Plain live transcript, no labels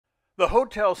The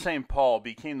Hotel Saint-Pol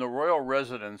became the royal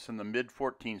residence in the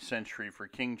mid-14th century for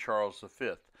King Charles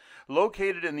V.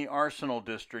 Located in the Arsenal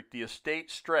district, the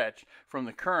estate stretched from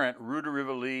the current Rue de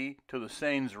Rivoli to the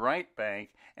Seine's right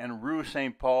bank and Rue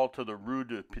Saint-Paul to the Rue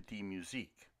de Petit-Music.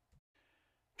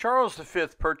 Charles V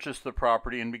purchased the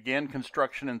property and began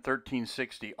construction in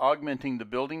 1360, augmenting the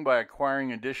building by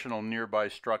acquiring additional nearby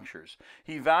structures.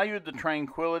 He valued the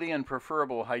tranquility and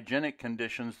preferable hygienic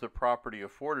conditions the property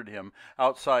afforded him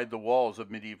outside the walls of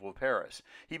medieval Paris.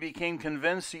 He became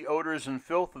convinced the odors and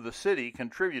filth of the city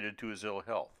contributed to his ill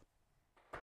health.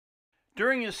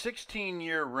 During his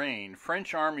 16-year reign,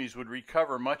 French armies would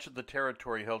recover much of the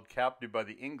territory held captive by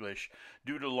the English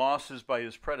due to losses by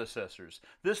his predecessors.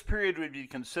 This period would be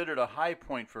considered a high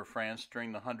point for France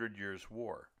during the 100 Years'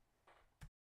 War.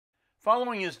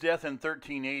 Following his death in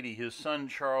 1380, his son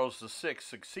Charles VI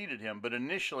succeeded him, but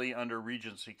initially under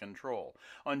regency control.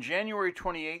 On January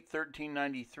 28,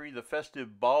 1393, the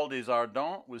festive Bal des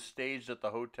Ardents was staged at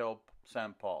the Hotel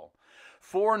Saint-Pol.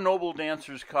 4 noble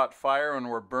dancers caught fire and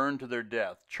were burned to their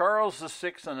death. Charles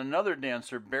VI and another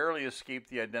dancer barely escaped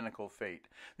the identical fate.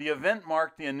 The event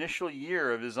marked the initial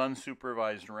year of his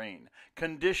unsupervised reign.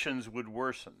 Conditions would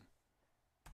worsen.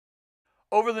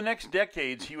 Over the next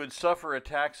decades, he would suffer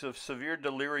attacks of severe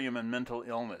delirium and mental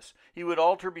illness. He would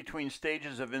alter between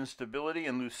stages of instability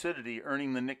and lucidity,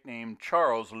 earning the nickname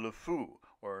Charles le Fou,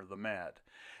 or the Mad.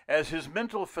 As his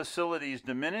mental facilities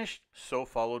diminished, so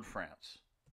followed France.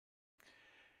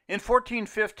 In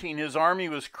 1415, his army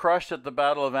was crushed at the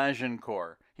Battle of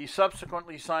Agincourt. He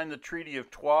subsequently signed the Treaty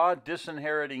of Troyes,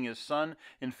 disinheriting his son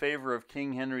in favor of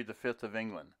King Henry V of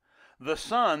England. The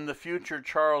son, the future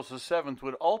Charles VII,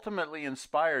 would ultimately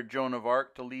inspire Joan of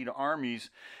Arc to lead armies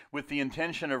with the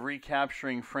intention of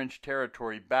recapturing French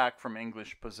territory back from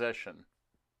English possession.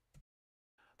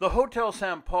 The Hotel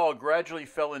Saint-Pol gradually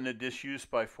fell into disuse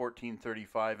by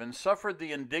 1435 and suffered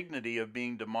the indignity of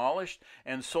being demolished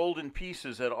and sold in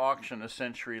pieces at auction a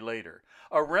century later.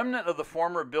 A remnant of the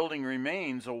former building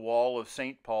remains a wall of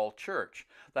St. Paul Church.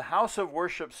 The house of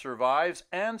worship survives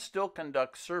and still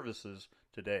conducts services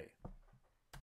today.